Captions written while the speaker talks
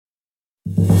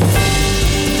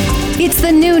It's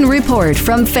the Noon Report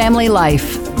from Family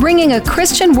Life, bringing a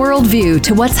Christian worldview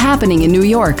to what's happening in New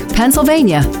York,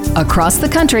 Pennsylvania, across the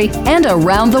country, and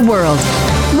around the world.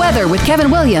 Weather with Kevin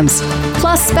Williams,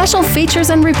 plus special features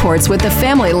and reports with the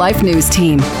Family Life News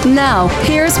team. Now,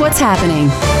 here's what's happening.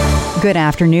 Good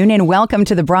afternoon and welcome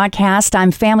to the broadcast.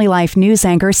 I'm Family Life News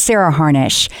anchor Sarah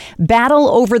Harnish. Battle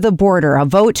over the border, a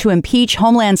vote to impeach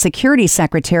Homeland Security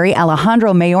Secretary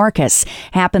Alejandro Mayorkas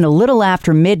happened a little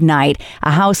after midnight.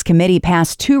 A House committee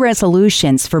passed 2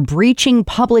 resolutions for breaching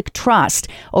public trust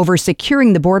over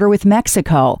securing the border with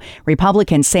Mexico.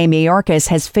 Republicans say Mayorkas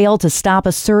has failed to stop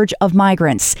a surge of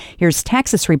migrants. Here's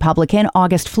Texas Republican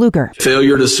August Pfluger.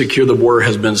 Failure to secure the border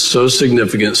has been so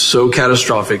significant, so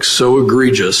catastrophic, so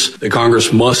egregious that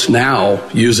Congress must now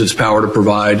use its power to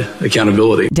provide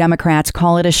accountability. Democrats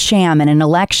call it a sham in an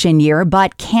election year,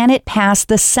 but can it pass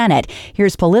the Senate?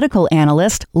 Here's political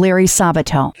analyst Larry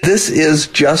Sabato. This is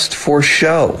just for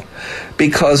show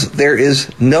because there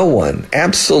is no one,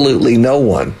 absolutely no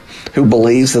one, who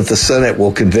believes that the Senate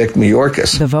will convict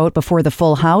Mayorkas. The vote before the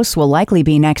full House will likely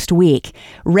be next week.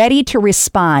 Ready to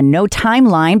respond. No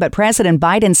timeline, but President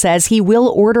Biden says he will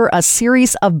order a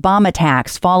series of bomb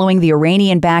attacks following the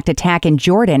Iranian-backed attack in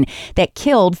Jordan that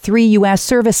killed 3 U.S.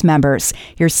 service members.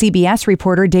 Here's CBS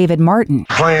reporter David Martin.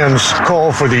 Plans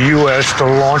call for the U.S. to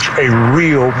launch a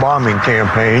real bombing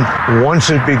campaign. Once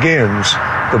it begins,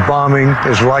 the bombing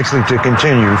is likely to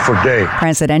continue for days.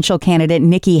 Presidential candidate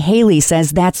Nikki Haley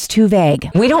says that's too vague.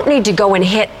 We don't need to go and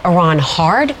hit Iran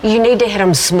hard. You need to hit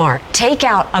them smart. Take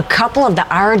out a couple of the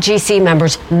IRGC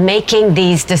members making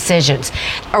these decisions.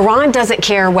 Iran doesn't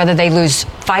care whether they lose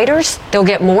fighters. They'll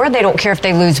get more. They don't care if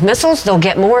they lose missiles. They'll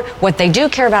get more. What they do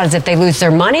care about is if they lose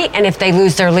their money and if they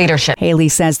lose their leadership. Haley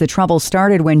says the trouble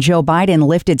started when Joe Biden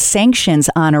lifted sanctions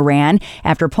on Iran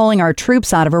after pulling our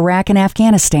troops out of Iraq and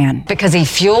Afghanistan. Because he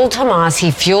fueled Hamas,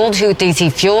 he fueled Houthis, he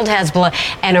fueled Hezbollah,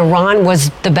 and Iran was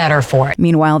the better for it.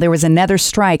 Meanwhile, there was another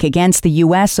strike against the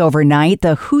U.S. overnight.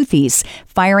 The Houthis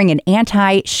firing an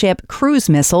anti-ship cruise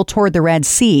missile toward the Red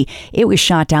Sea. It was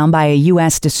shot down by a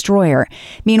U.S. destroyer.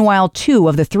 Meanwhile, 2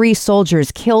 of the 3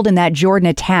 soldiers killed in that Jordan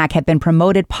attack have been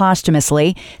promoted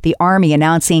posthumously. The Army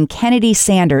announcing Kennedy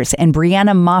Sanders and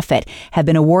Brianna Moffett have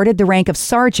been awarded the rank of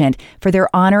sergeant for their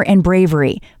honor and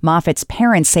bravery. Moffett's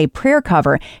parents say prayer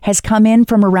cover has come in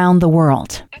from around the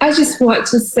world. I just want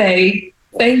to say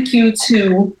thank you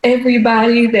to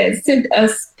everybody that sent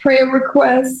us prayer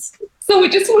requests. So we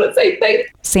just want to say thank you.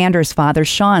 Sanders' father,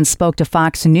 Sean, spoke to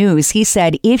Fox News. He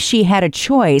said if she had a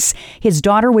choice, his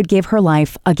daughter would give her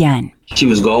life again. She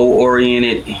was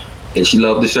goal-oriented, and she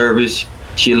loved the service.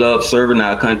 She loved serving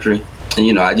our country.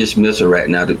 And, I just miss her right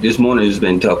now. This morning has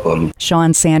been tough on me.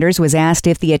 Sean Sanders was asked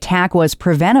if the attack was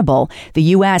preventable. The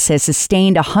U.S. has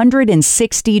sustained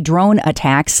 160 drone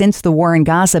attacks since the war in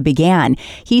Gaza began.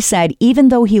 He said even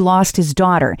though he lost his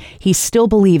daughter, he still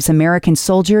believes American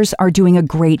soldiers are doing a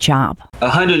great job.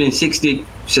 160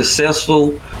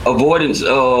 successful avoidance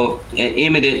of an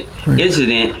imminent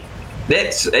incident.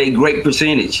 That's a great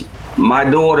percentage. My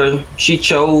daughter, she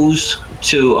chose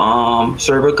to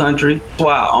serve her country. That's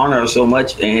why I honor her so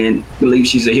much and believe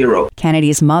she's a hero.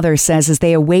 Kennedy's mother says as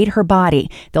they await her body,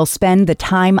 they'll spend the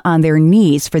time on their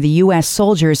knees for the U.S.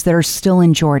 soldiers that are still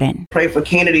in Jordan. Pray for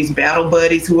Kennedy's battle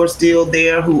buddies who are still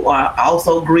there, who are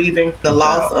also grieving the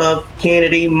loss of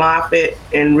Kennedy, Moffett,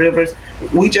 and Rivers.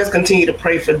 We just continue to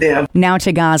pray for them. Now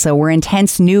to Gaza, where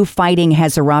intense new fighting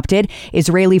has erupted.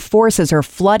 Israeli forces are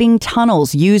flooding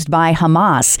tunnels used by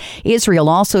Hamas. Israel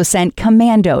also sent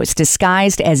commandos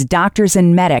disguised as doctors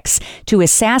and medics to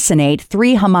assassinate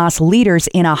 3 Hamas leaders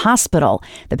in a hospital.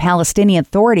 The Palestinian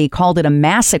Authority called it a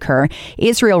massacre.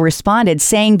 Israel responded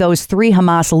saying those 3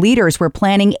 Hamas leaders were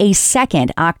planning a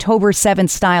second October 7th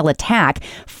style attack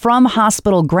from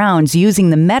hospital grounds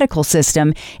using the medical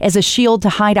system as a shield to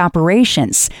hide operations.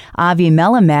 Avi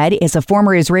Melamed is a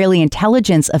former Israeli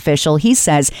intelligence official. He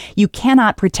says you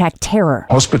cannot protect terror.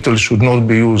 Hospitals should not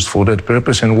be used for that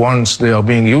purpose, and once they are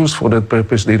being used for that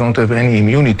purpose, they don't have any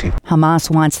immunity. Hamas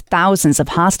wants thousands of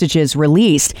hostages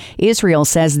released. Israel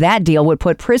says that deal would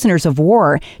put prisoners of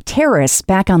war, terrorists,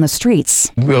 back on the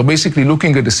streets. We are basically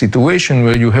looking at a situation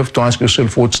where you have to ask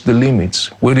yourself, what's the limits?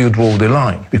 Where do you draw the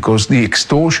line? Because the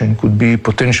extortion could be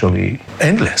potentially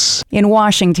endless. In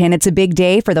Washington, it's a big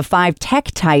day for the 5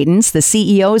 tech titans, the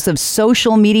CEOs of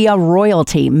social media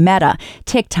royalty, Meta,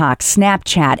 TikTok,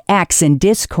 Snapchat, X, and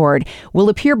Discord, will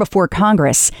appear before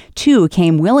Congress. 2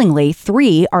 came willingly.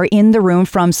 3 are in the room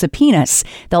from subpoenas.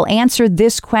 They'll answer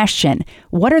this question: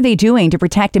 what are they doing to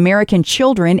protect American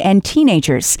children and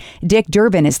teenagers? Dick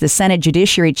Durbin is the Senate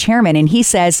Judiciary Chairman, and he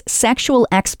says sexual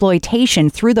exploitation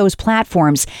through those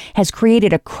platforms has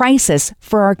created a crisis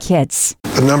for our kids.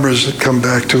 The numbers that come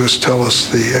back to us tell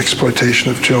us the exploitation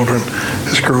of children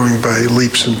is growing by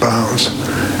leaps and bounds.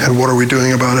 And what are we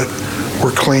doing about it?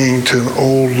 We're clinging to an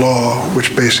old law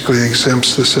which basically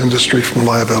exempts this industry from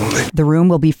liability. The room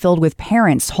will be filled with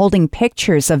parents holding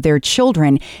pictures of their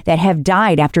children that have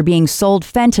died after being sold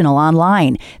fentanyl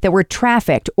online, that were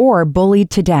trafficked or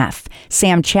bullied to death.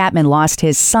 Sam Chapman lost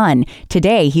his son.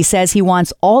 Today, he says he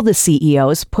wants all the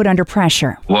CEOs put under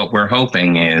pressure. What we're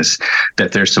hoping is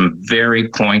that there's some very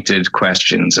pointed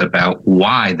questions about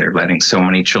why they're letting so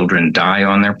many children die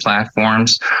on their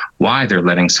platforms, why they're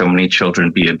letting so many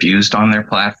children be abused on their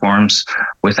platforms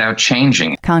without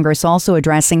changing. Congress also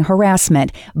addressing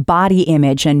harassment, body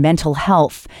image, and mental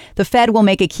health. The Fed will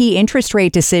make a key interest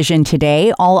rate decision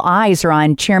today. All eyes are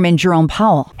on Chairman Jerome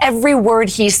Powell. Every word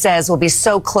he says will be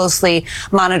so closely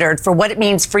monitored for what it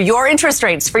means for your interest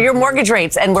rates, for your mortgage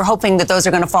rates, and we're hoping that those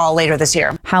are going to fall later this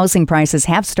year. Housing prices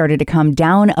have started to come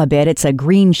down a bit. It's a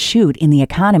green shoot in the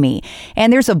economy.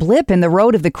 And there's a blip in the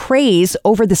road of the craze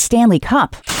over the Stanley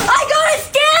Cup. I got a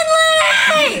Stanley!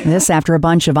 This after a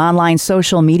bunch of online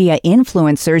social media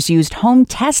influencers used home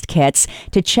test kits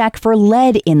to check for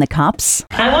lead in the cups.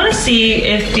 I want to see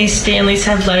if these Stanleys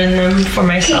have lead in them for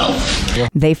myself.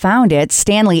 They found it.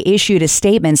 Stanley issued a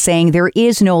statement saying there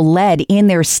is no lead in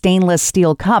their stainless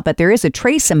steel cup, but there is a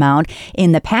trace amount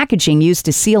in the packaging used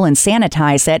to seal and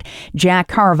sanitize it. Jack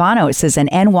Caravanos is an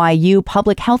NYU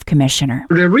public health commissioner.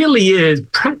 There really is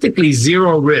practically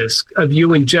zero risk of you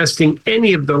ingesting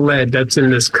any of the lead that's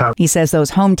in this cup. He says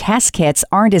those home test kits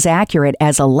aren't as accurate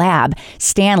as a lab.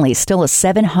 Stanley's still a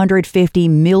 $750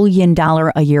 million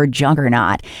a year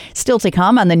juggernaut. Still to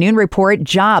come on the Noon Report,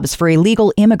 jobs for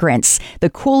illegal immigrants, the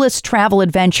coolest travel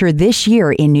adventure this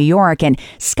year in New York, and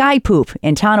sky poop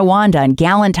in Tonawanda on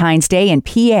Galentine's Day in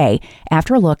PA.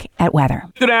 After a look at weather.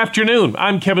 Good afternoon.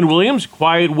 I'm Kevin Williams.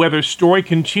 Quiet weather story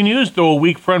continues, though a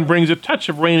weak front brings a touch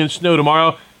of rain and snow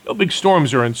tomorrow. No big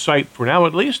storms are in sight for now,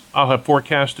 at least. I'll have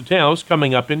forecast details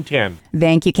coming up in 10.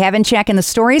 Thank you, Kevin. Checking the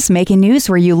stories, making news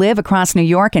where you live across New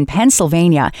York and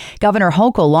Pennsylvania. Governor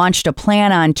Hochul launched a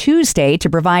plan on Tuesday to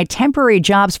provide temporary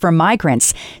jobs for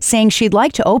migrants, saying she'd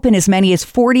like to open as many as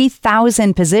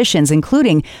 40,000 positions,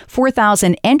 including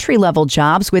 4,000 entry-level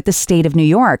jobs with the state of New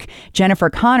York. Jennifer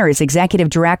Connor is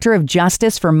Executive Director of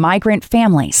Justice for Migrant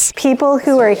Families. People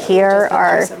who are here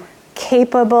are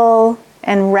capable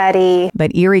and ready.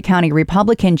 But Erie County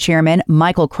Republican Chairman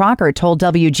Michael Crocker told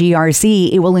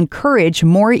WGRZ it will encourage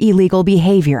more illegal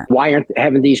behavior. Why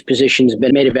haven't these positions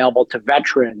been made available to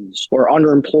veterans or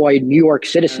underemployed New York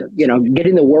citizens?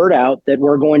 Getting the word out that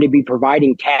we're going to be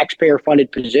providing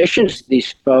taxpayer-funded positions to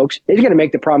these folks is going to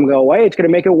make the problem go away. It's going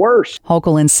to make it worse.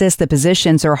 Hochul insists the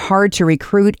positions are hard to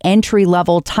recruit.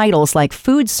 Entry-level titles like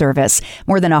food service.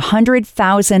 More than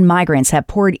 100,000 migrants have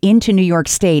poured into New York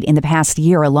State in the past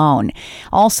year alone.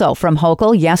 Also from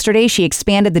Hochul, yesterday she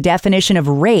expanded the definition of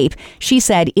rape. She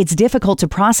said it's difficult to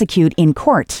prosecute in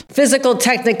court. Physical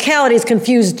technicalities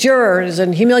confuse jurors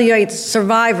and humiliate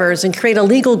survivors and create a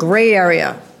legal gray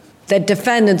area that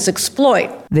defendants exploit.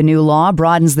 The new law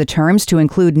broadens the terms to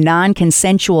include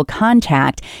non-consensual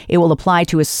contact. It will apply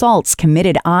to assaults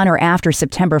committed on or after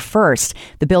September 1st.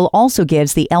 The bill also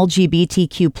gives the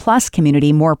LGBTQ plus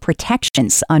community more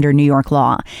protections under New York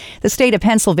law. The state of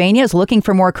Pennsylvania is looking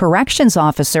for more corrections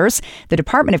officers. The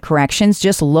Department of Corrections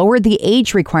just lowered the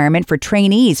age requirement for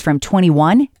trainees from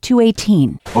 21 to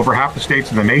 18. Over half the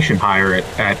states in the nation hire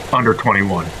at under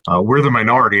 21. We're the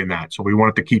minority in that, so we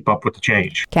wanted to keep up with the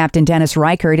change. Captain Dennis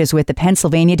Reichert is with the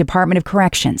Pennsylvania Department of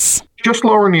Corrections. Just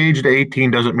lowering the age to 18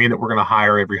 doesn't mean that we're going to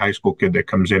hire every high school kid that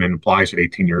comes in and applies at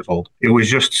 18 years old. It was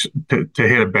just to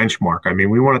hit a benchmark. I mean,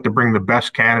 we wanted to bring the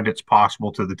best candidates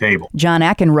possible to the table. John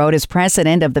Eckenrode is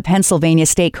president of the Pennsylvania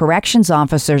State Corrections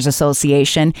Officers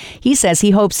Association. He says he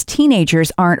hopes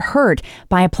teenagers aren't hurt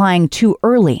by applying too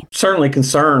early. Certainly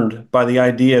concerned by the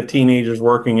idea of teenagers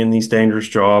working in these dangerous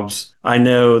jobs. I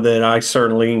know that I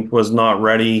certainly was not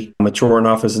ready, mature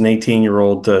enough as an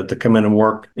 18-year-old to come in and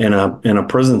work in a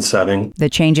prison setting. The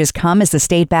changes come as the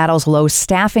state battles low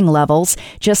staffing levels.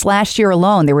 Just last year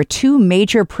alone, there were 2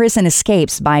 major prison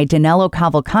escapes by Danilo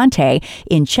Cavalcante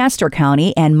in Chester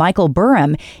County and Michael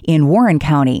Burham in Warren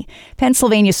County.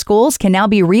 Pennsylvania schools can now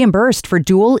be reimbursed for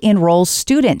dual-enroll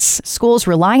students. Schools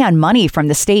rely on money from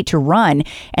the state to run,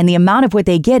 and the amount of what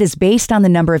they get is based on the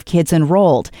number of kids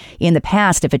enrolled. In the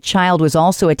past, if a child was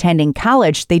also attending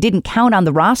college, they didn't count on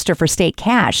the roster for state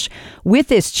cash. With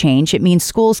this change, it means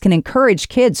schools can encourage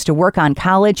kids to work on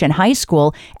college and high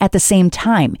school at the same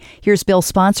time. Here's Bill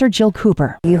sponsor Jill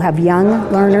Cooper. You have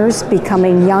young learners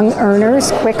becoming young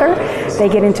earners quicker. They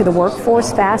get into the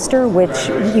workforce faster, which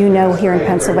you know here in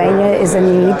Pennsylvania is a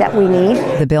need that we need.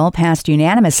 The bill passed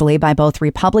unanimously by both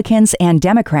Republicans and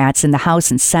Democrats in the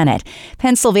House and Senate.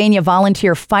 Pennsylvania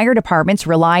volunteer fire departments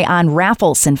rely on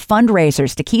raffles and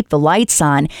fundraisers to keep the lights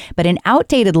on, but an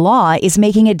outdated law is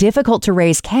making it difficult to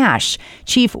raise cash.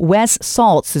 Chief Wes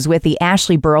Saltz is with the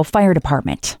Ashley Borough Fire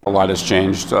Department. A lot has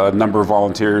changed. Number of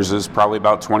volunteers is probably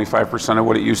about 25% of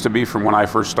what it used to be from when I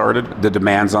first started. The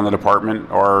demands on the department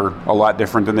are a lot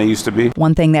different than they used to be.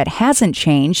 One thing that hasn't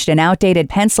changed, an outdated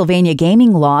Pennsylvania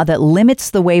gaming law that limits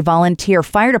the way volunteer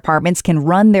fire departments can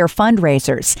run their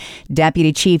fundraisers.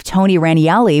 Deputy Chief Tony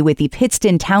Ranielli with the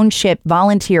Pittston Township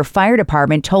Volunteer Fire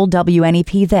Department told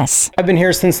WNEP this. I've been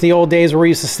here since the old days where we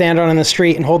used to stand out on the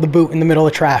street and hold the boot in the middle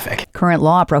of traffic. Current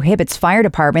law prohibits fire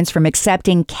departments from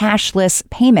accepting cashless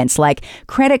payments like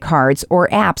credit cards or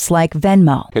apps like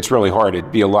Venmo. It's really hard.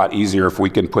 It'd be a lot easier if we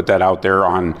can put that out there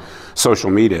on social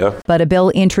media. But a bill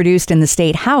introduced in the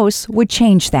state house would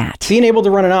change that. Being able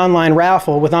to run an online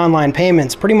raffle with online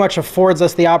payments pretty much affords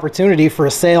us the opportunity for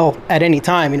a sale at any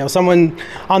time. You know, someone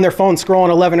on their phone scrolling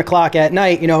 11 o'clock at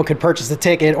night, could purchase a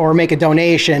ticket or make a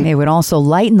donation. It would also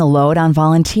lighten the load on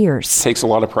volunteers. It takes a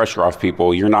lot of pressure off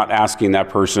people. You're not asking that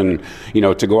person,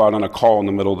 to go out on a call in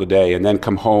the middle of the day and then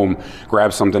come home,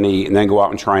 grab something to eat, and then go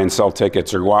out and try and sell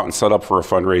tickets or go out and set up for a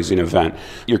fundraising event.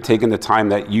 You're taking the time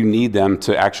that you need them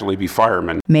to actually be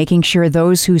firemen. Making sure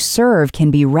those who serve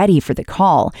can be ready for the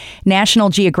call. National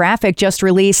Geographic just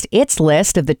released its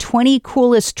list of the 20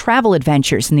 coolest travel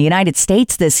adventures in the United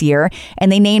States this year,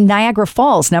 and they named Niagara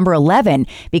Falls number 11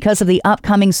 because of the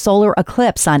upcoming solar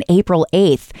eclipse on April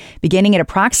 8th. Beginning at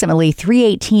approximately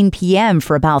 3:18 p.m.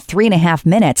 for about 3.5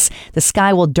 minutes, the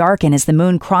sky will darken as the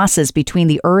moon crosses between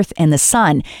the Earth and the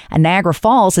sun, and Niagara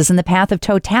Falls is in the path of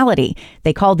totality.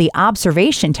 They called the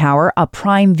observation tower a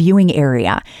prime viewing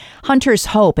area. Hunter's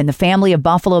Hope and the family of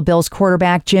Buffalo Bills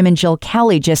quarterback Jim and Jill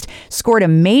Kelly just scored a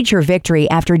major victory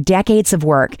after decades of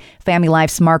work. Family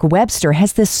Life's Mark Webster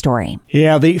has this story.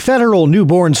 Yeah, the Federal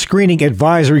Newborn Screening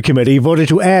Advisory Committee voted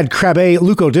to add Krabbe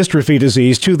leukodystrophy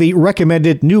disease to the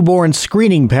recommended newborn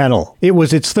screening panel. It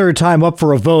was its third time up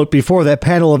for a vote before that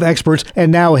panel of experts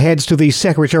and now heads to the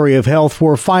Secretary of Health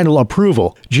for final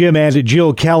approval. Jim and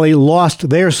Jill Kelly lost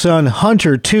their son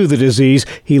Hunter to the disease.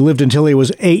 He lived until he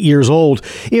was 8 years old.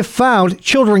 If found,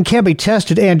 children can be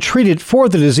tested and treated for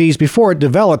the disease before it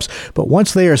develops, but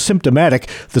once they are symptomatic,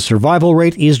 the survival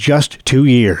rate is just 2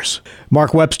 years.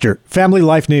 Mark Webster, Family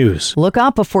Life News. Look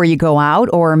up before you go out,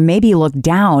 or maybe look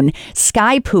down.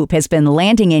 Sky poop has been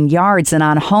landing in yards and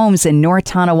on homes in North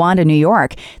Tonawanda, New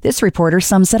York. This reporter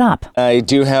sums it up. I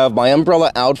do have my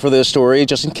umbrella out for this story,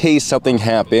 just in case something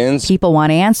happens. People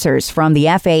want answers from the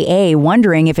FAA,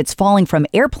 wondering if it's falling from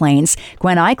airplanes.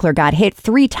 Gwen Eichler got hit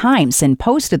 3 times and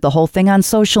posted the whole thing on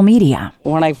social media.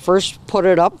 When I first put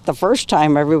it up the first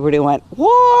time, everybody went,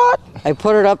 "What?" I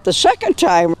put it up the second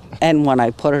time, and when I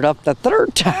put it up the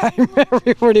third time,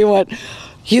 everybody went,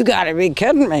 "You gotta be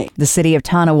kidding me." The city of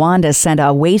Tonawanda sent a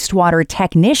wastewater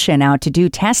technician out to do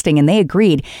testing, and they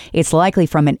agreed it's likely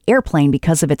from an airplane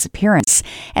because of its appearance.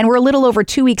 And we're a little over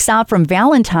 2 weeks out from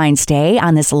Valentine's Day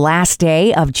on this last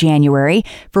day of January.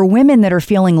 For women that are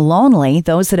feeling lonely,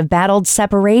 those that have battled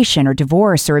separation or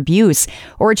divorce or abuse,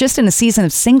 or just in a season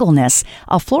of singleness,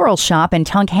 a floral shop in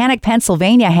Tunkhannock,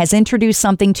 Pennsylvania has introduced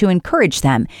something to encourage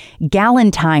them.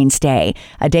 Galentine's Day,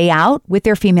 a day out with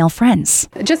their female friends.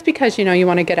 Just because,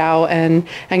 you want to get out and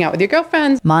hang out with your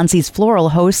girlfriends. Monzi's Floral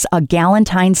hosts a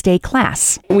Galentine's Day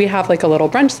class. We have like a little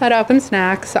brunch set up and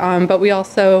snacks, but we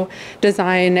also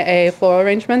design a floral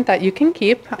arrangement that you can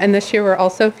keep. And this year we're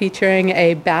also featuring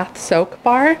a bath soak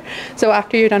bar. So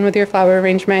after you're done with your flower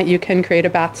arrangement, you can create a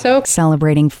bath soak.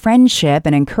 Celebrating friendship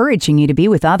and encouraging you to be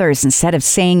with others instead of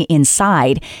staying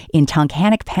inside in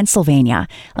Tunkhannock, Pennsylvania.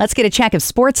 Let's get a check of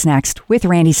sports next with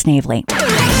Randy Snavely.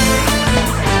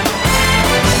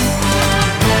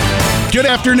 Good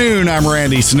afternoon, I'm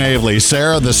Randy Snavely.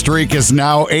 Sarah, the streak is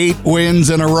now 8 wins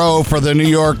in a row for the New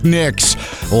York Knicks.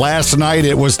 Last night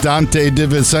it was Dante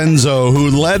DiVincenzo who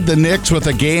led the Knicks with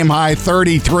a game-high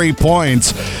 33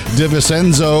 points.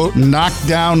 DiVincenzo knocked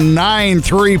down 9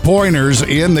 3-pointers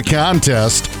in the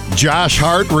contest. Josh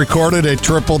Hart recorded a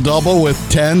triple-double with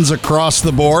 10s across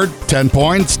the board, 10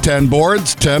 points, 10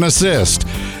 boards, 10 assists.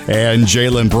 And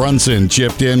Jalen Brunson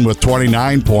chipped in with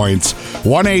 29 points.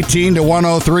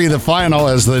 118-103 the final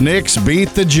as the Knicks beat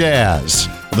the Jazz.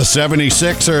 The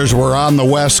 76ers were on the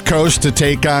West Coast to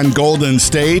take on Golden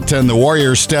State, and the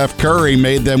Warriors' Steph Curry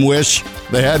made them wish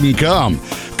they hadn't come.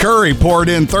 Curry poured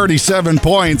in 37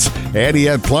 points, and he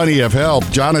had plenty of help.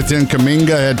 Jonathan Kuminga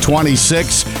had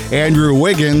 26. Andrew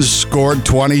Wiggins scored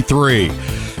 23.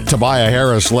 Tobias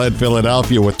Harris led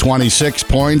Philadelphia with 26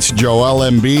 points. Joel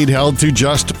Embiid held to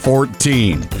just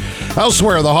 14.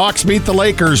 Elsewhere, the Hawks beat the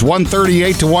Lakers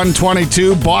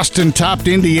 138-122. Boston topped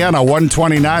Indiana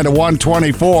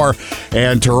 129-124.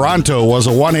 And Toronto was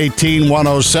a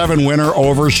 118-107 winner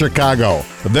over Chicago.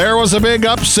 There was a big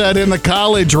upset in the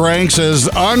college ranks as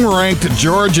unranked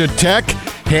Georgia Tech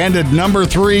handed number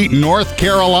 3 North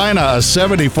Carolina a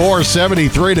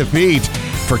 74-73 defeat.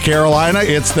 For Carolina,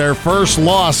 it's their first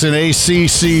loss in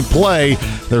ACC play.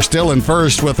 They're still in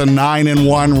first with a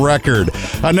 9-1 record.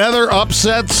 Another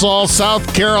upset saw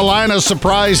South Carolina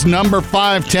surprise number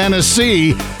 5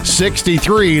 Tennessee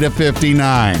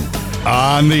 63-59.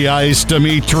 On the ice,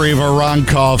 Dmitry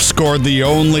Voronkov scored the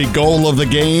only goal of the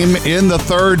game in the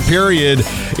third period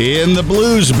in the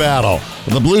Blues battle.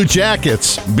 The Blue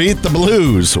Jackets beat the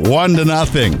Blues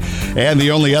 1-0. And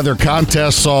the only other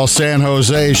contest saw San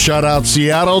Jose shut out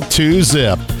Seattle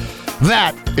 2-0.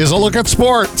 That is a look at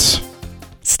sports.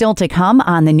 Still to come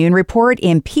on the Noon Report,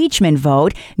 impeachment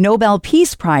vote, Nobel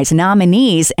Peace Prize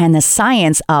nominees, and the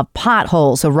science of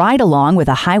potholes, a ride along with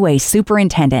a highway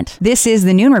superintendent. This is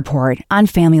the Noon Report on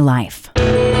Family Life.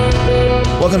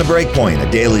 Welcome to Breakpoint,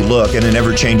 a daily look at an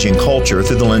ever-changing culture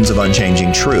through the lens of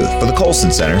unchanging truth. For the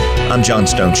Colson Center, I'm John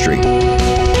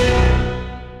Stonestreet.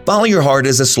 Follow your heart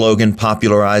is a slogan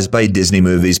popularized by Disney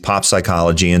movies, pop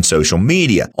psychology, and social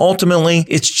media. Ultimately,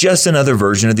 it's just another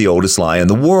version of the oldest lie in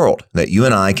the world, that you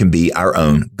and I can be our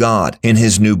own God. In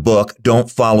his new book, Don't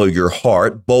Follow Your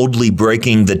Heart, Boldly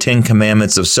Breaking the 10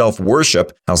 Commandments of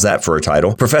Self-Worship, how's that for a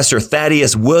title? Professor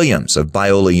Thaddeus Williams of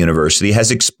Biola University has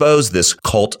exposed this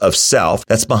cult of self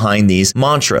that's behind these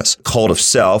mantras. Cult of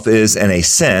self is, in a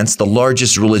sense, the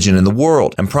largest religion in the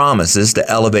world and promises to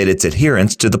elevate its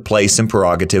adherents to the place and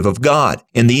prerogative of God.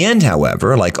 In the end,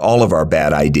 however, like all of our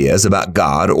bad ideas about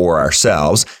God or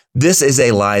ourselves, this is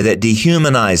a lie that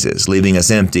dehumanizes, leaving us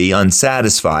empty,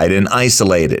 unsatisfied, and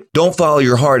isolated. Don't Follow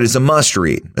Your Heart is a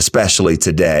must-read, especially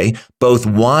today, both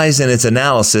wise in its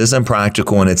analysis and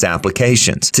practical in its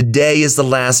applications. Today is the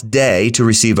last day to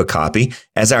receive a copy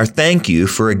as our thank you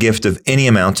for a gift of any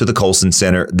amount to the Colson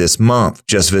Center this month.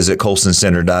 Just visit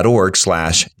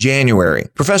colsoncenter.org/January.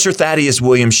 Professor Thaddeus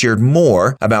Williams shared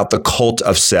more about the cult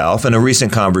of self in a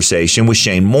recent conversation with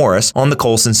Shane Morris on the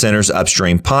Colson Center's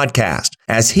Upstream podcast.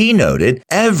 As he noted,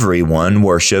 everyone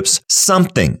worships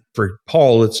something. For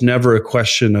Paul, it's never a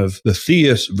question of the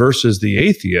theist versus the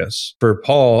atheist. For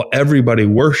Paul, everybody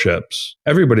worships.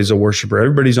 Everybody's a worshiper.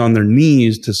 Everybody's on their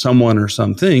knees to someone or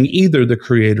something, either the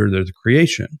creator or the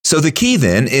creation. So the key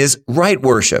then is right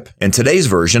worship. In today's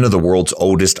version of the world's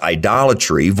oldest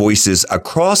idolatry, voices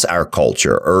across our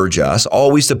culture urge us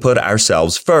always to put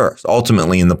ourselves first,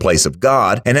 ultimately in the place of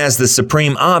God, and as the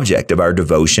supreme object of our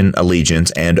devotion,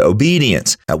 allegiance, and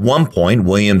obedience. At one point,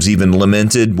 Williams even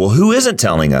lamented, well, who isn't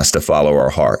telling us to follow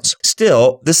our hearts?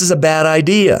 Still, this is a bad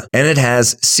idea, and it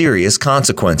has serious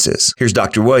consequences. Here's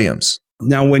Dr. Williams.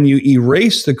 Now, when you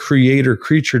erase the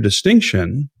creator-creature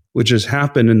distinction, which has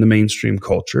happened in the mainstream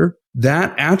culture,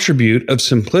 that attribute of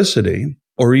simplicity,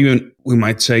 or even we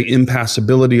might say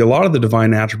impassibility, a lot of the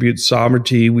divine attributes,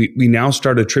 sovereignty, we now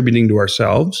start attributing to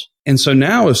ourselves. And so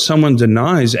now if someone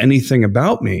denies anything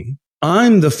about me,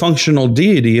 I'm the functional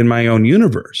deity in my own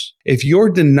universe. If you're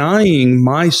denying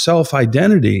my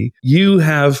self-identity, you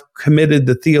have committed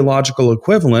the theological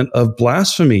equivalent of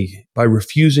blasphemy by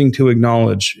refusing to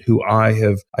acknowledge who I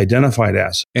have identified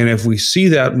as. And if we see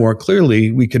that more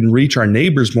clearly, we can reach our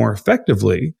neighbors more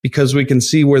effectively because we can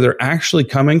see where they're actually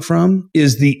coming from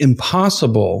is the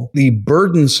impossible, the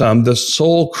burdensome, the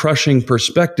soul-crushing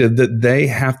perspective that they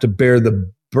have to bear the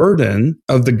burden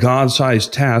of the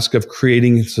God-sized task of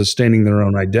creating and sustaining their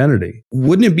own identity.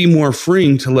 Wouldn't it be more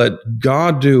freeing to let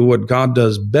God do what God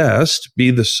does best,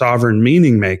 be the sovereign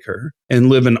meaning maker, and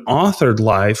live an authored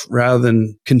life rather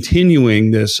than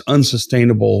continuing this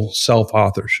unsustainable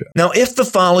self-authorship? Now, if the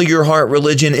follow your heart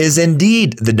religion is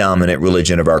indeed the dominant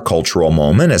religion of our cultural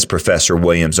moment, as Professor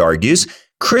Williams argues,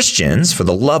 Christians, for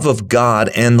the love of God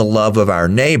and the love of our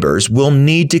neighbors, will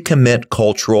need to commit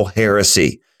cultural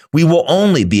heresy. We will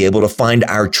only be able to find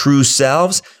our true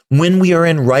selves when we are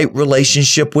in right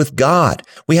relationship with God.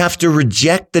 We have to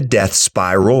reject the death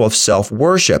spiral of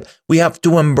self-worship. We have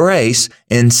to embrace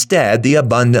instead the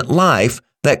abundant life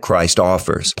that Christ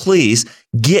offers. Please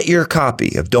get your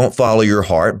copy of Don't Follow Your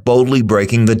Heart, Boldly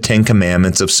Breaking the 10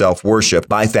 Commandments of Self-Worship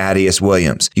by Thaddeus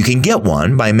Williams. You can get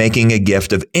one by making a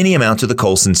gift of any amount to the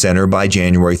Colson Center by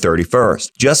January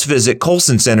 31st. Just visit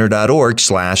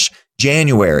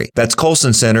colsoncenter.org/January. That's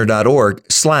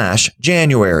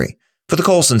colsoncenter.org/January. For the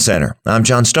Colson Center, I'm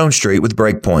John Stonestreet with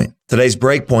Breakpoint. Today's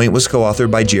Breakpoint was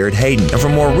co-authored by Jared Hayden. And for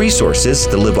more resources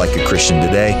to live like a Christian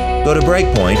today, go to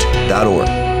breakpoint.org.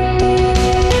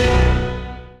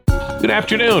 Good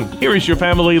afternoon. Here is your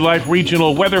Family Life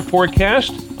regional weather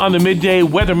forecast. On the midday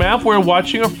weather map, we're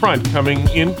watching a front coming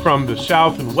in from the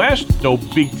south and west. No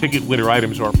big-ticket winter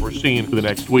items are foreseen for the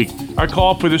next week. Our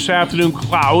call for this afternoon,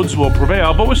 clouds will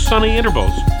prevail, but with sunny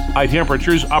intervals. High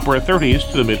temperatures upper 30s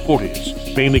to the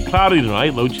mid-40s. Mainly cloudy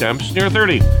tonight, low temps near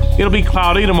 30. It'll be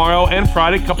cloudy tomorrow and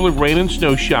Friday, a couple of rain and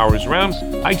snow showers around.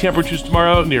 High temperatures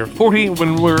tomorrow near 40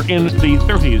 when we're in the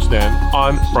 30s then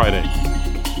on Friday.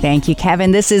 Thank you,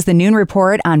 Kevin. This is the Noon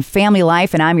Report on Family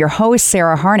Life, and I'm your host,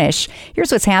 Sarah Harnish.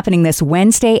 Here's what's happening this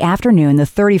Wednesday afternoon, the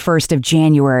 31st of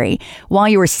January. While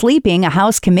you were sleeping, a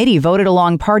House committee voted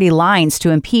along party lines to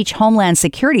impeach Homeland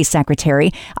Security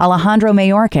Secretary Alejandro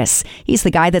Mayorkas. He's the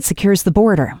guy that secures the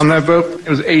border. On that vote, it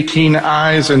was 18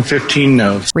 ayes and 15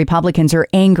 noes. Republicans are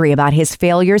angry about his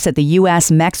failures at the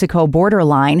U.S.-Mexico border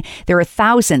line. There are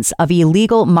thousands of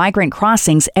illegal migrant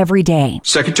crossings every day.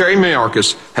 Secretary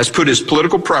Mayorkas has put his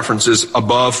political preferences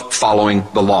above following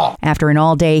the law. After an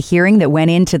all-day hearing that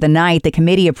went into the night, the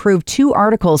committee approved 2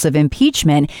 articles of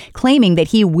impeachment claiming that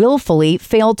he willfully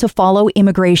failed to follow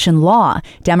immigration law.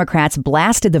 Democrats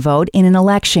blasted the vote in an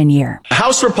election year.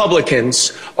 House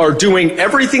Republicans are doing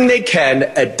everything they can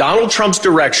at Donald Trump's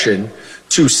direction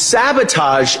to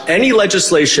sabotage any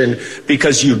legislation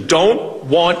because you don't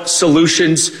want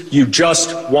solutions, you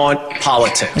just want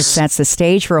politics. It sets the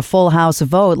stage for a full House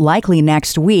vote likely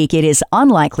next week. It is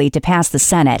unlikely to pass the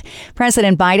Senate.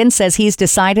 President Biden says he's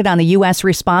decided on the U.S.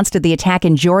 response to the attack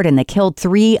in Jordan that killed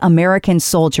 3 American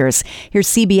soldiers. Here's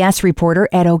CBS reporter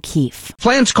Ed O'Keefe.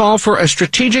 Plans call for a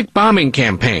strategic bombing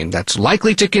campaign that's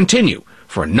likely to continue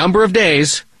for a number of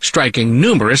days, striking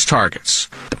numerous targets.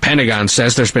 The Pentagon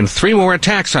says there's been 3 more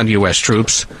attacks on U.S.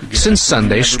 troops since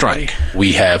Sunday's strike.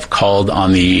 We have called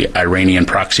on the Iranian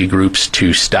proxy groups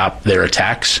to stop their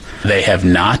attacks. They have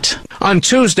not. On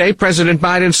Tuesday, President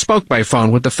Biden spoke by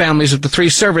phone with the families of the 3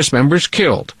 service members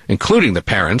killed, including the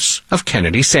parents of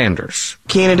Kennedy Sanders.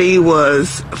 Kennedy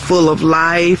was full of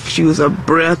life. She was a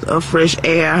breath of fresh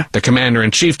air. The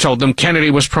commander-in-chief told them Kennedy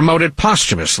was promoted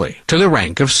posthumously to the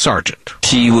rank of sergeant.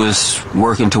 She was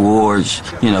working towards,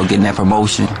 getting that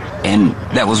promotion, and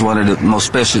that was one of the most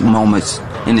special moments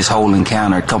in this whole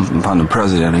encounter coming from the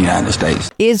President of the United States.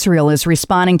 Israel is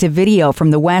responding to video from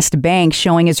the West Bank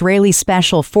showing Israeli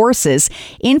special forces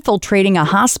infiltrating a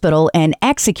hospital and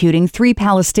executing 3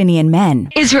 Palestinian men.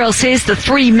 Israel says the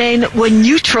 3 men were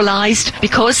neutralized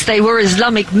because they were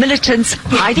Islamic militants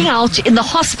hiding out in the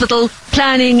hospital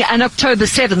planning an October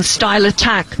 7th style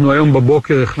attack.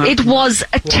 It was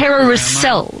a terrorist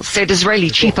cell, said Israeli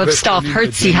Chief of Staff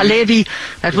Herzi Halevi,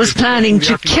 that was planning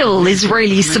to kill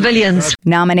Israeli civilians.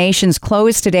 Nominations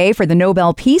closed today for the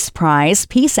Nobel Peace Prize.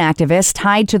 Peace activists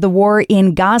tied to the war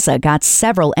in Gaza got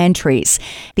several entries.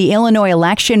 The Illinois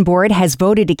Election Board has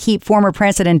voted to keep former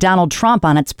President Donald Trump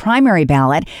on its primary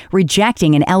ballot,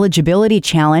 rejecting an eligibility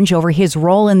challenge over his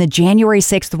role in the January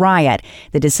 6th riot.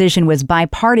 The decision was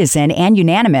bipartisan and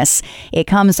unanimous. It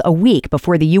comes a week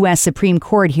before the U.S. Supreme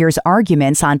Court hears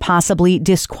arguments on possibly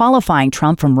disqualifying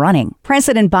Trump from running.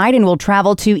 President Biden will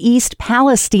travel to East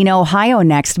Palestine, Ohio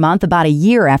next month, about a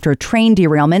year after a train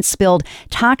derailment spilled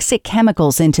toxic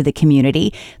chemicals into the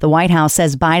community. The White House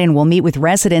says Biden will meet with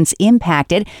residents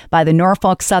impacted by the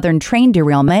Norfolk Southern train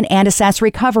derailment and assess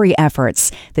recovery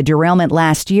efforts. The derailment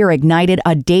last year ignited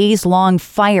a days-long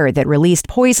fire that released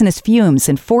poisonous fumes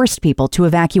and forced people to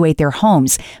evacuate their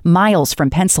homes miles from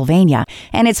Pennsylvania.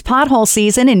 And it's pothole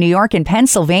season in New York and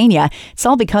Pennsylvania. It's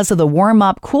all because of the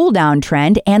warm-up, cool-down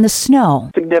trend and the snow.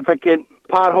 Significant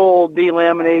pothole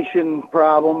delamination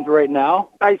problems right now.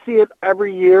 I see it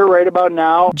every year right about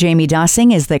now. Jamie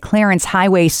Dussing is the Clarence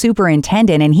Highway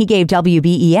Superintendent, and he gave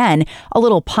WBEN a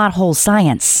little pothole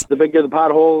science. The bigger the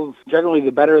potholes, generally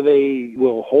the better they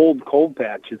will hold cold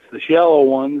patch. It's the shallow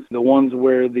ones, the ones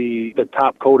where the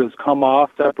top coat has come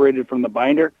off, separated from the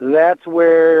binder. That's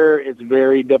where it's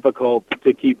very difficult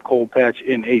to keep cold patch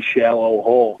in a shallow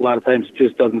hole. A lot of times it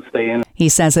just doesn't stay in. He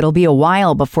says it'll be a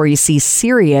while before you see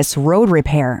serious road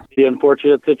repair. The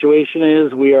unfortunate situation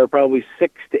is we are probably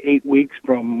 6 to 8 weeks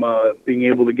from being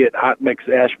able to get hot mix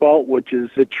asphalt, which is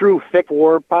the true fix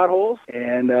for potholes.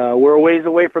 And we're a ways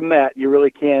away from that. You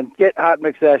really can't get hot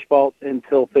mix asphalt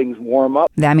until things warm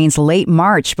up. That means late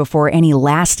March before any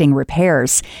lasting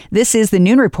repairs. This is the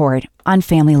Noon Report on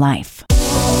Family Life.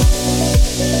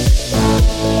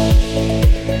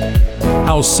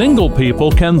 How single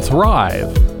people can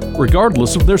thrive,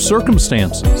 regardless of their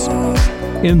circumstances.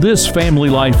 In this Family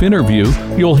Life interview,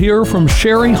 you'll hear from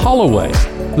Sherry Holloway,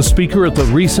 the speaker at the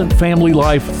recent Family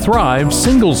Life Thrive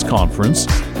Singles Conference,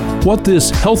 what this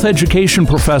health education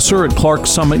professor at Clark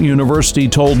Summit University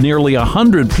told nearly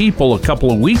 100 people a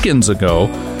couple of weekends ago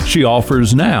she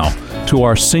offers now to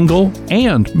our single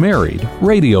and married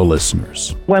radio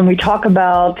listeners. When we talk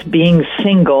about being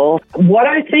single, what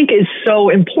I think is so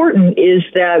important is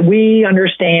that we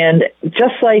understand,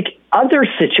 just like other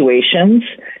situations,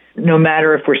 no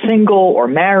matter if we're single or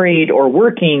married or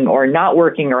working or not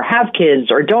working or have kids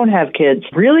or don't have kids,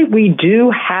 really we do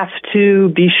have to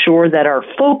be sure that our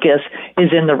focus is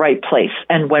in the right place.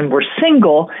 And when we're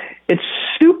single, it's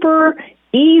super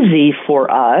easy for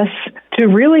us to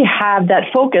really have that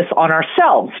focus on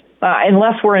ourselves,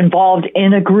 unless we're involved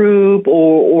in a group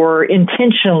or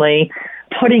intentionally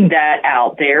putting that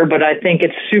out there. But I think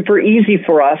it's super easy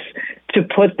for us to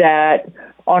put that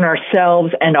on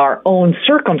ourselves and our own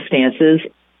circumstances.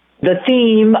 The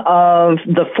theme of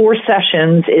the 4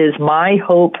 sessions is My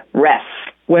Hope Rests.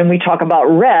 When we talk about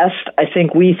rest, I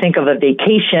think we think of a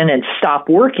vacation and stop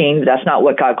working. That's not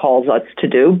what God calls us to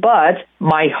do. But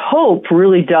my hope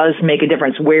really does make a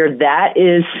difference. Where that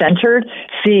is centered,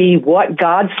 see what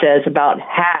God says about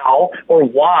how or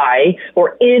why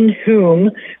or in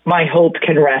whom my hope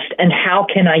can rest and how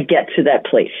can I get to that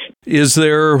place. Is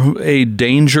there a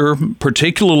danger,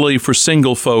 particularly for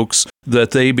single folks,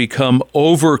 that they become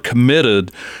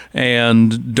overcommitted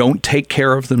and don't take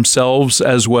care of themselves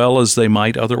as well as they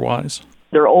might otherwise?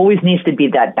 There always needs to be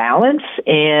that balance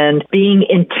and being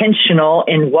intentional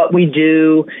in what we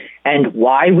do and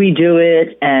why we do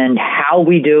it and how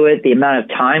we do it. The amount of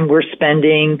time we're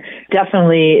spending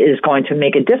definitely is going to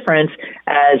make a difference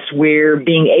as we're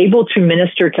being able to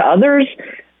minister to others,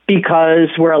 because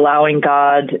we're allowing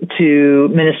God to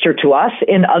minister to us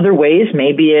in other ways.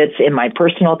 Maybe it's in my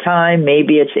personal time.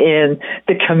 Maybe it's in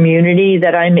the community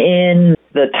that I'm in,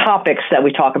 the topics that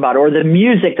we talk about, or the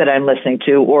music that I'm listening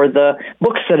to, or the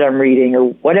books that I'm reading,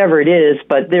 or whatever it is.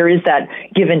 But there is that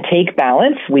give and take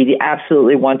balance we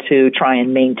absolutely want to try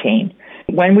and maintain.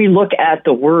 When we look at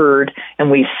the Word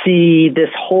and we see this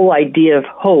whole idea of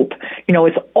hope,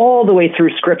 it's all the way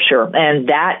through Scripture, and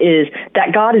that is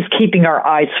that God is keeping our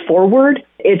eyes forward.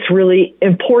 It's really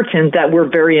important that we're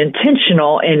very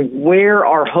intentional in where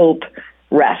our hope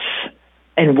rests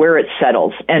and where it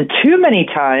settles. And too many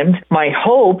times, my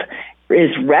hope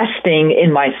is resting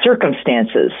in my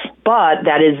circumstances, but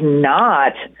that is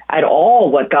not at all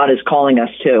what God is calling us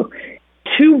to.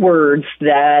 2 words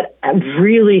that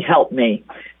really helped me,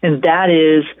 and that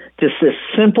is just this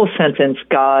simple sentence,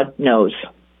 God knows.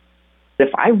 If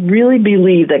I really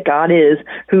believe that God is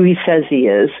who he says he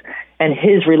is, and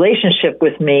his relationship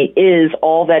with me is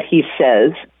all that he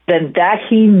says, then that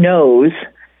he knows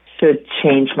should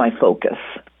change my focus.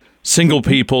 Single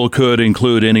people could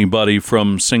include anybody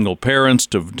from single parents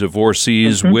to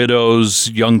divorcees,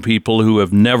 widows, young people who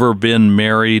have never been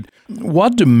married.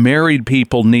 What do married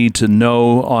people need to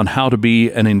know on how to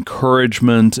be an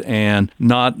encouragement and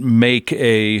not make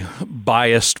a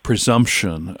biased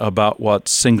presumption about what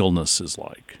singleness is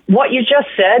like? What you just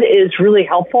said is really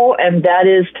helpful, and that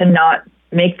is to not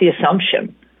make the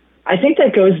assumption. I think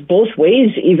that goes both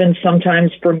ways, even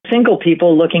sometimes for single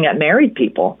people looking at married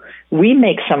people. We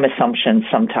make some assumptions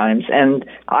sometimes, and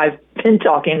I've been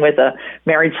talking with a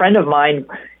married friend of mine,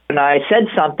 and I said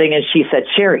something, and she said,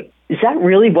 Sherry, is that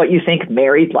really what you think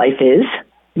married life is?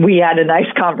 We had a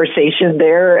nice conversation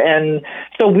there, and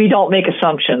so we don't make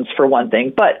assumptions, for one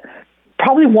thing. But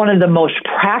probably one of the most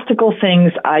practical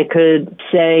things I could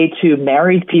say to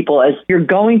married people is you're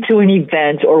going to an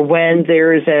event, or when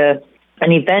there's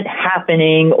an event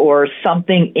happening or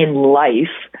something in life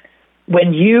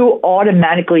when you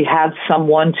automatically have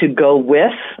someone to go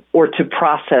with or to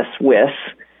process with,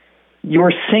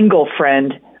 your single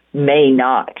friend may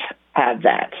not have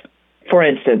that. For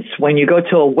instance, when you go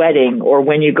to a wedding or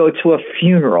when you go to a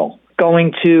funeral,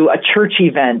 going to a church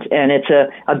event and it's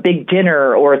a big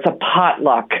dinner or it's a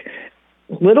potluck,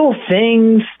 little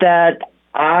things that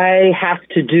I have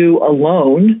to do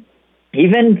alone,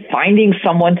 even finding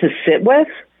someone to sit with,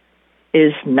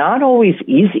 is not always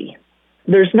easy.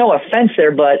 There's no offense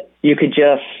there, but you could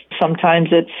just, sometimes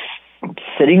it's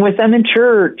sitting with them in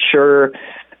church or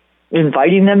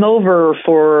inviting them over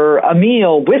for a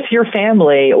meal with your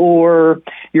family, or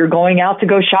you're going out to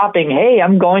go shopping. Hey,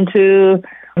 I'm going to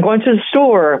the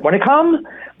store. Want to come?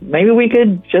 Maybe we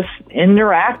could just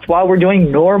interact while we're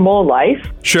doing normal life.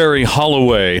 Sherry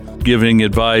Holloway giving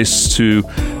advice to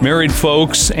married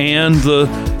folks and the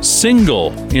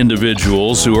single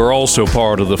individuals who are also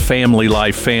part of the Family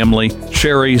Life family.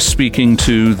 Sherry speaking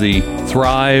to the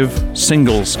Thrive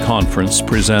Singles Conference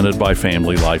presented by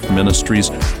Family Life Ministries.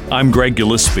 I'm Greg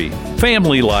Gillespie,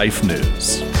 Family Life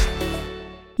News.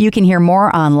 You can hear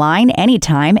more online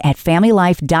anytime at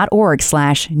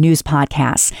familylife.org/news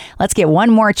podcasts. Let's get one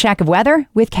more check of weather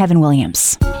with Kevin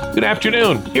Williams. Good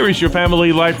afternoon. Here is your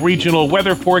Family Life regional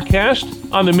weather forecast.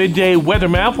 On the midday weather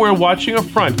map, we're watching a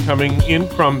front coming in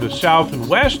from the south and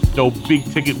west. No big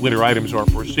ticket winter items are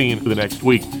foreseen for the next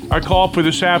week. Our call for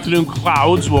this afternoon,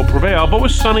 clouds will prevail, but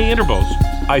with sunny intervals.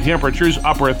 High temperatures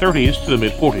upper 30s to the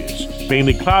mid-40s.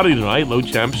 Mainly cloudy tonight, low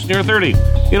temps near 30.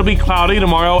 It'll be cloudy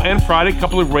tomorrow and Friday, a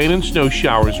couple of rain and snow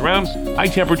showers around. High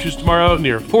temperatures tomorrow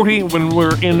near 40 when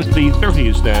we're in the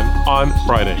 30s then on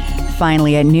Friday.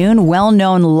 Finally, at noon,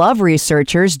 well-known love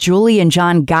researchers Julie and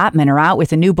John Gottman are out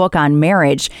with a new book on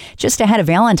marriage just ahead of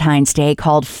Valentine's Day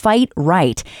called Fight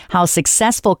Right, How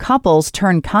Successful Couples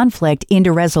Turn Conflict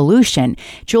into Resolution.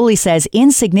 Julie says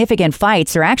insignificant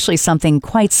fights are actually something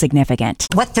quite significant.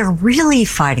 What they're really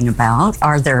fighting about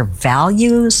are their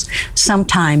values,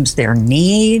 sometimes their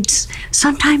needs,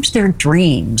 sometimes their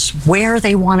dreams, where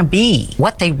they want to be,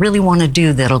 what they really want to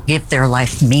do that'll give their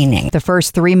life meaning. The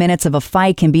first 3 minutes of a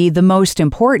fight can be the most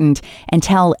important and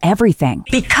tell everything.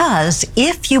 Because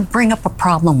if you bring up a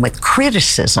problem with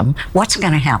criticism, what's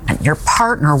going to happen? Your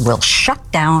partner will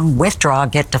shut down, withdraw,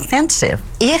 get defensive.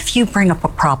 If you bring up a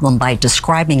problem by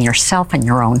describing yourself and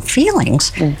your own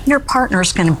feelings, your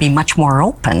partner's going to be much more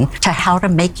open to how to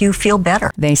make you feel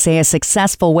better. They say a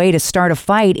successful way to start a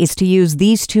fight is to use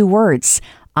these two words,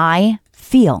 I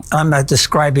feel. I'm not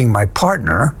describing my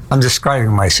partner, I'm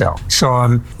describing myself. So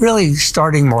I'm really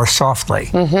starting more softly.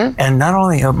 And not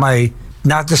only am I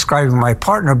not describing my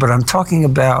partner, but I'm talking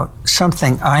about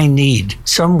something I need,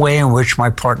 some way in which my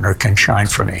partner can shine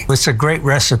for me. It's a great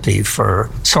recipe for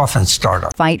softened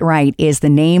startup. Fight Right is the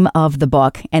name of the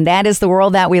book, and that is the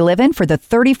world that we live in for the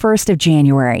 31st of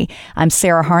January. I'm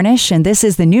Sarah Harnish, and this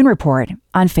is the Noon Report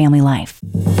on Family Life.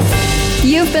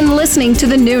 You've been listening to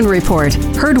the Noon Report,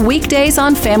 heard weekdays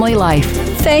on Family Life.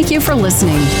 Thank you for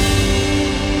listening.